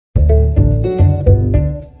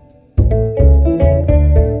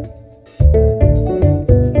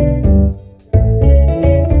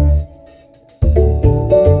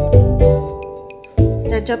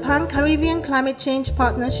Japan-Caribbean Climate Change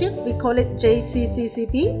Partnership, we call it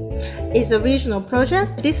JCCCP, is a regional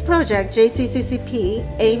project. This project, JCCCP,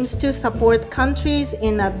 aims to support countries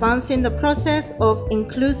in advancing the process of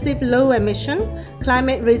inclusive low-emission,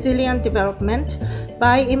 climate-resilient development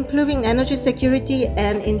by improving energy security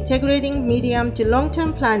and integrating medium to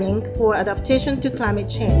long-term planning for adaptation to climate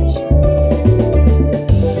change.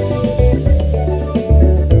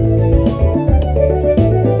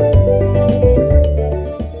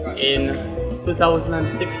 In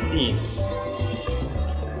 2016,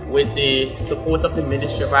 with the support of the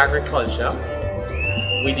Ministry of Agriculture,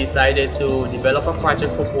 we decided to develop a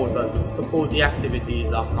project proposal to support the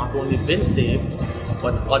activities of not only Vincent,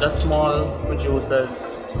 but other small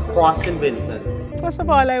producers crossing Vincent. First of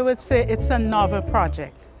all, I would say it's a novel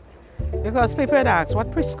project, because people would ask,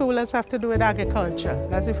 what preschoolers have to do with agriculture?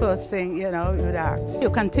 That's the first thing, you would ask. You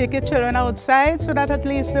can take your children outside so that at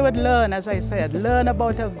least they would learn, as I said, learn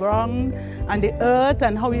about the ground and the earth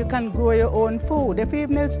and how you can grow your own food. If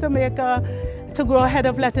even it's to grow a head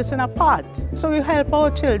of lettuce in a pot. So we help our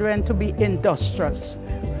children to be industrious.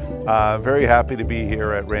 Very happy to be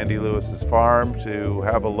here at Randy Lewis's farm to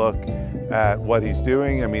have a look at what he's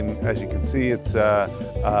doing. I mean, as you can see, it's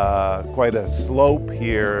quite a slope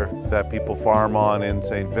here that people farm on in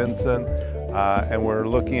St. Vincent, and we're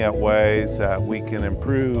looking at ways that we can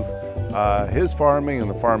improve his farming and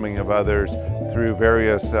the farming of others through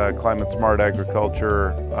various climate-smart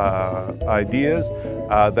agriculture ideas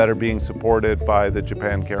that are being supported by the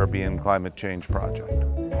Japan-Caribbean Climate Change Project.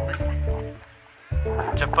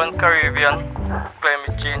 Japan-Caribbean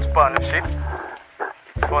Climate Change Partnership.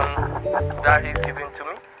 It's fun that is given to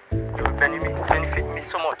me. It will benefit me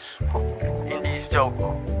so much in this job.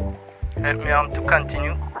 Help me to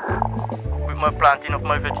continue with my planting of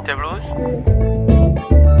my vegetables.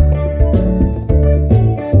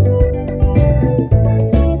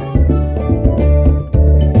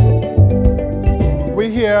 We're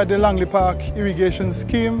here at the Langley Park irrigation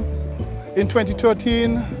scheme. In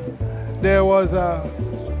 2013, there was a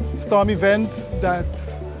storm event that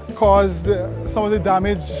caused some of the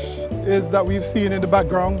damage that we've seen in the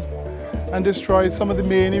background and destroyed some of the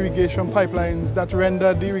main irrigation pipelines that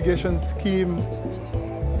rendered the irrigation scheme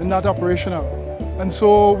not operational. And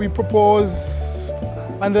so we proposed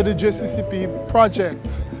under the JCCP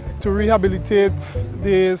project to rehabilitate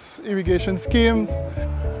these irrigation schemes.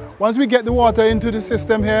 Once we get the water into the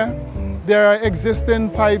system here, there are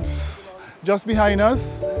existing pipes just behind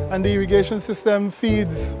us, and the irrigation system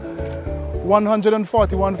feeds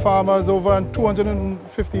 141 farmers over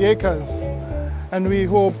 250 acres. And we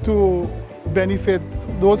hope to benefit,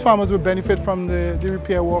 those farmers will benefit from the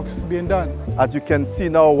repair works being done. As you can see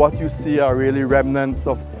now, what you see are really remnants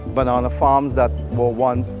of banana farms that were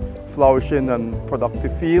once flourishing and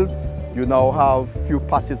productive fields. You now have few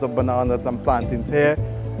patches of bananas and plantains here.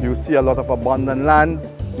 You see a lot of abundant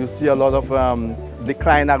lands. You see a lot of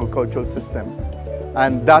declined agricultural systems.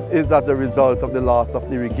 And that is as a result of the loss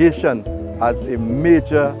of irrigation as a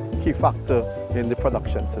major key factor in the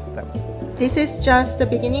production system. This is just the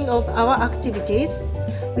beginning of our activities.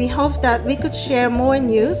 We hope that we could share more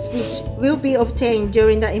news which will be obtained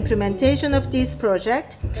during the implementation of this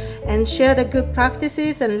project and share the good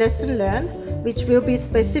practices and lessons learned which will be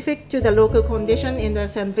specific to the local condition in the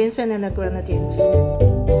St. Vincent and the Grenadines.